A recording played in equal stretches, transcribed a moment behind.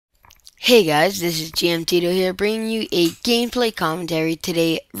Hey guys, this is GMtito here, bringing you a gameplay commentary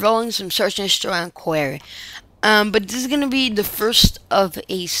today, rolling some Search and Destroy on Query. But this is gonna be the first of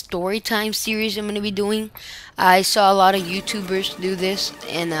a story time series I'm gonna be doing. I saw a lot of YouTubers do this,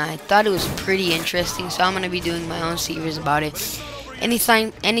 and I thought it was pretty interesting, so I'm gonna be doing my own series about it.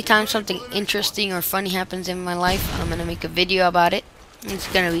 Anytime something interesting or funny happens in my life, I'm gonna make a video about it.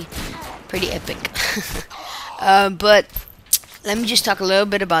 It's gonna be pretty epic. But let me just talk a little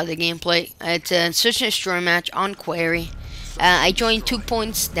bit about the gameplay. It's a search and destroy match on Query. I joined 2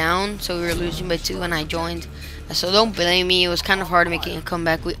 points down, so we were losing by 2 when I joined. So don't blame me. It was kind of hard making a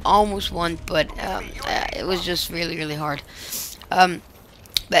comeback. We almost won, but it was just really hard. But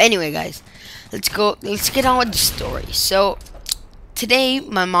anyway, guys, let's go. Let's get on with the story. So today,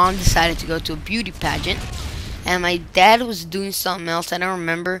 my mom decided to go to a beauty pageant, and my dad was doing something else. I don't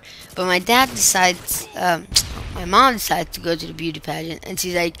remember, but my dad decides. My mom decided to go to the beauty pageant, and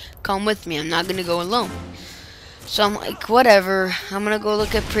she's like, "Come with me. I'm not gonna go alone." So I'm like, "Whatever. I'm gonna go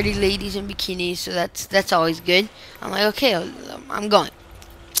look at pretty ladies in bikinis. So that's always good." I'm like, "Okay, I'm going."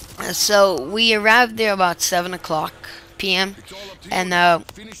 So we arrived there about 7 o'clock p.m. and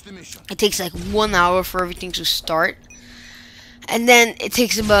it takes like 1 hour for everything to start. And then it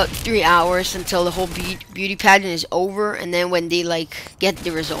takes about 3 hours until the whole beauty pageant is over, and then when they like get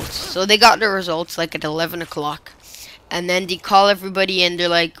the results. So they got the results like at 11 o'clock, and then they call everybody and they're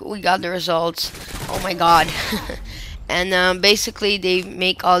like, "We got the results." Oh my god. And basically they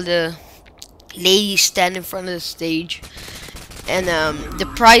make all the ladies stand in front of the stage, and the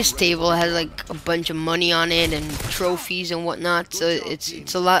prize table has like a bunch of money on it and trophies and whatnot. So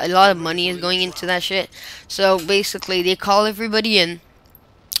it's a lot of money is going into that shit. So basically they call everybody in,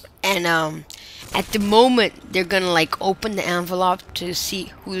 and at the moment they're gonna like open the envelope to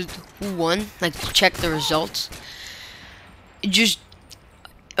see who won, like to check the results. Just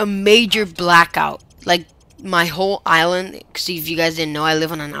a major blackout, like my whole island. Cause if you guys didn't know, I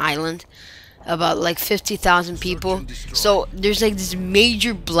live on an island about like 50,000 people. So there's like this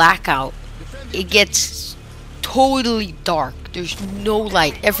major blackout. It gets totally dark. There's no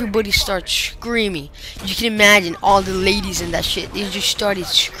light. Everybody starts screaming. You can imagine all the ladies in that shit. They just started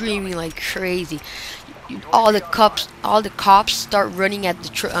screaming like crazy. All the cops start running at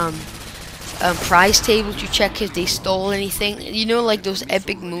the prize table to check if they stole anything. You know, like those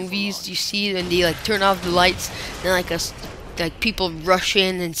epic movies you see, and they like turn off the lights, and like people rush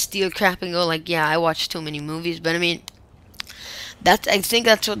in and steal crap and go like, yeah, I watched too many movies. But I mean, I think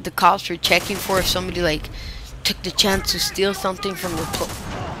that's what the cops were checking for, if somebody like took the chance to steal something from the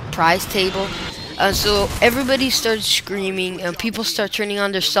prize table. So everybody starts screaming, and people start turning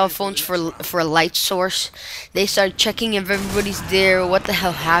on their cell phones for a light source. They start checking if everybody's there, what the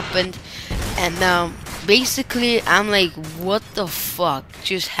hell happened. And basically I'm like, what the fuck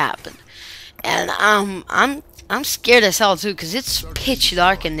just happened? And I'm scared as hell too, because it's pitch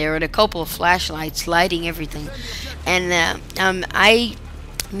dark in there with a couple of flashlights lighting everything. And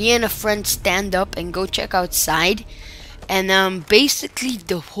me and a friend stand up and go check outside, and basically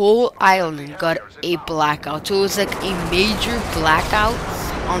the whole island got a blackout. So it was like a major blackout.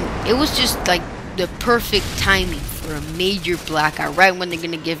 It was just like the perfect timing for a major blackout, right when they're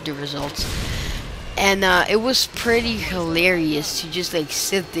gonna give the results. And it was pretty hilarious to just like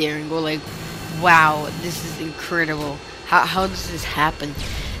sit there and go like, wow, this is incredible. How does this happen?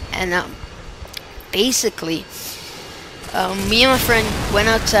 And basically, me and my friend went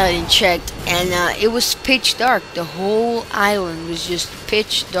outside and checked, and it was pitch dark. The whole island was just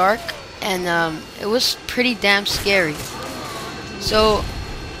pitch dark, and it was pretty damn scary. So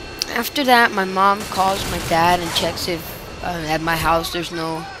after that, my mom calls my dad and checks if at my house there's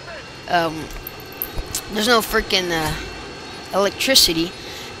no freaking electricity.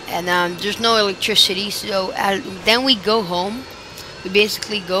 And there's no electricity, so then we go home. We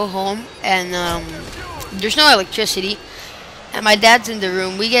basically go home, and there's no electricity. And my dad's in the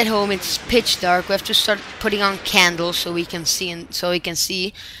room. We get home, it's pitch dark. We have to start putting on candles so we can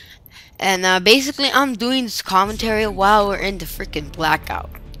see. And basically, I'm doing this commentary while we're in the freaking blackout,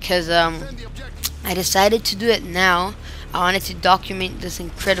 because I decided to do it now. I wanted to document this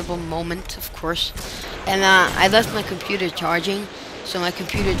incredible moment, of course. And I left my computer charging. So my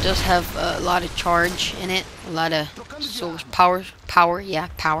computer does have a lot of charge in it, a lot of source power.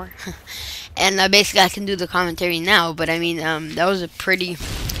 And basically I can do the commentary now. But I mean, that was a pretty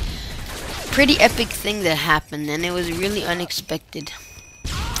epic thing that happened, and it was really unexpected.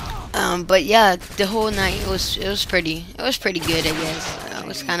 But yeah, the whole night it was pretty good, I guess. It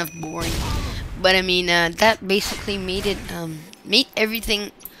was kind of boring, but I mean, that basically made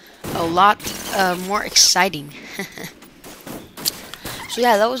everything a lot more exciting. So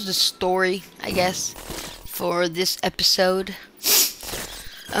yeah, that was the story, I guess, for this episode.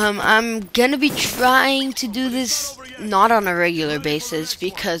 I'm gonna be trying to do this not on a regular basis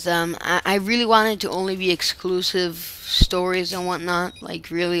because I really wanted to only be exclusive stories and whatnot,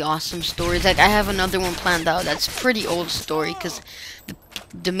 like really awesome stories. Like I have another one planned out that's a pretty old story because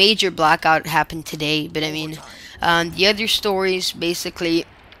the major blackout happened today. But I mean, the other stories basically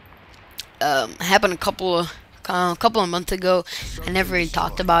happened a couple of months ago. I never really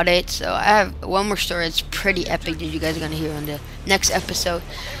talked about it, so I have one more story that's pretty epic that you guys are gonna hear on the next episode.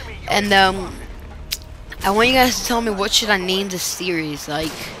 And I want you guys to tell me what should I name this series,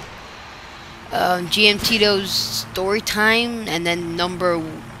 like GMtito's story time, and then number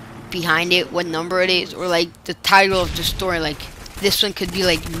behind it, what number it is, or like the title of the story, like this one could be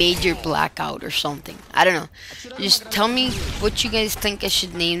like Major Blackout or something. I don't know. Just tell me what you guys think I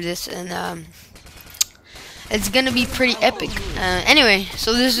should name this, and it's gonna be pretty epic. Anyway,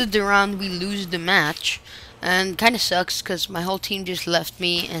 so this is the round we lose the match, and kind of sucks because my whole team just left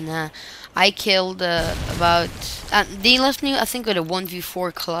me, and I killed about. They left me, I think, with a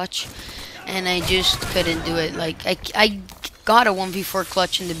 1v4 clutch, and I just couldn't do it. Like I got a 1v4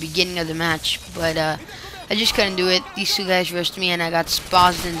 clutch in the beginning of the match, but I just couldn't do it. These two guys rushed me, and I got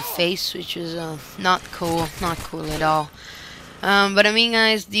spazzed in the face, which was not cool at all. But I mean,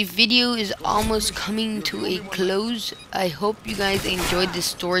 guys, the video is almost coming to a close. I hope you guys enjoyed this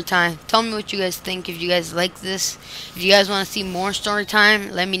story time. Tell me what you guys think. If you guys like this, if you guys want to see more story time,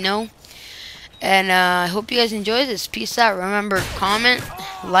 let me know. And I hope you guys enjoyed this. Peace out. Remember, comment,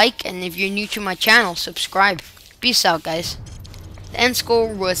 like, and if you're new to my channel, subscribe. Peace out, guys. The end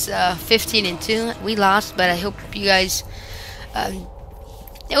score was 15-2. We lost, but I hope you guys.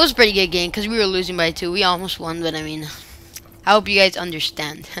 It was a pretty good game because we were losing by 2. We almost won, but I mean, I hope you guys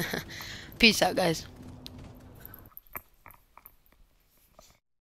understand. Peace out, guys.